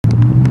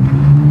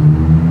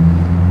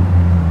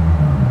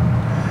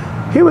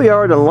Here we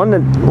are in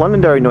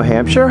Londonderry, New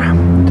Hampshire,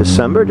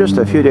 December, just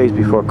a few days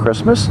before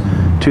Christmas,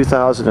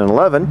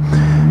 2011.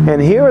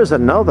 And here is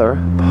another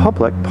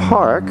public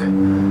park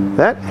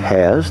that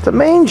has the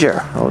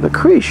manger, or the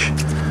creche.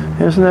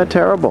 Isn't that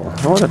terrible?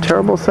 What a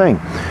terrible thing.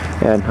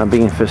 And I'm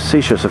being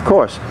facetious, of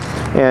course.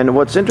 And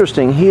what's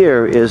interesting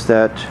here is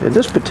that in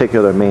this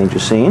particular manger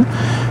scene,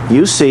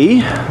 you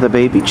see the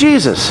baby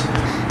Jesus.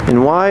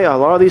 And why a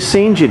lot of these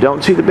scenes you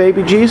don't see the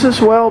baby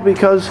Jesus? Well,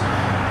 because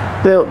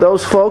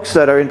those folks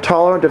that are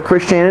intolerant of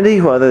Christianity,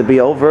 whether it be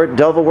overt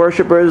devil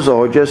worshippers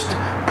or just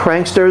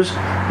pranksters,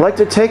 like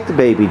to take the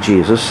baby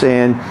Jesus.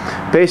 And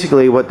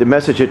basically what the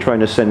message you're trying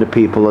to send to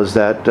people is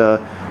that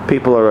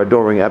people are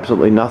adoring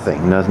absolutely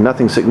nothing. There's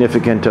nothing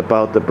significant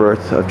about the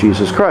birth of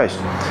Jesus Christ.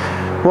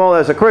 Well,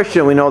 as a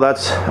Christian, we know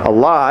that's a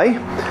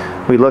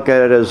lie. We look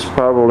at it as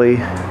probably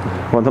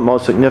one of the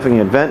most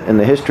significant events in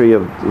the history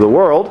of the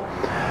world.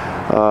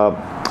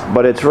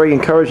 But it's very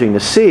encouraging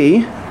to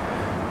see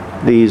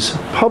these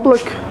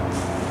public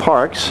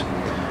parks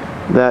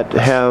that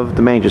have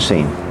the manger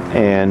scene.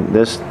 And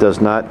this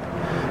does not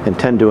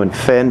intend to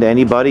offend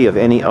anybody of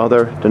any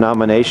other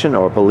denomination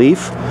or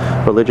belief,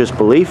 religious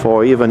belief,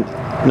 or even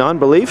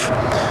non-belief.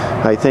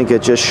 I think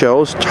it just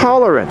shows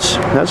tolerance.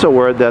 That's a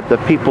word that the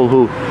people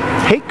who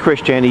hate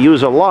Christianity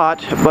use a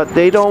lot, but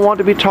they don't want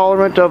to be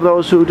tolerant of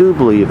those who do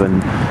believe in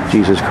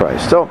Jesus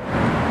Christ. So,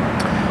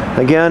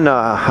 again,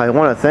 I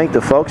want to thank the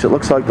folks. It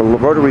looks like the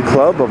Rotary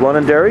Club of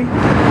Londonderry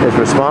is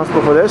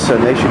responsible for this,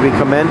 and they should be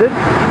commended.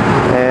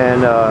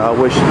 And I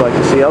wish I'd like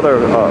to see other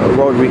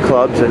Rotary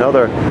clubs and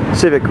other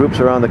civic groups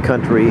around the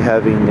country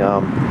having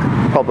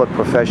public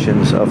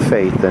professions of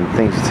faith and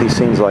things,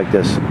 scenes like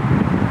this.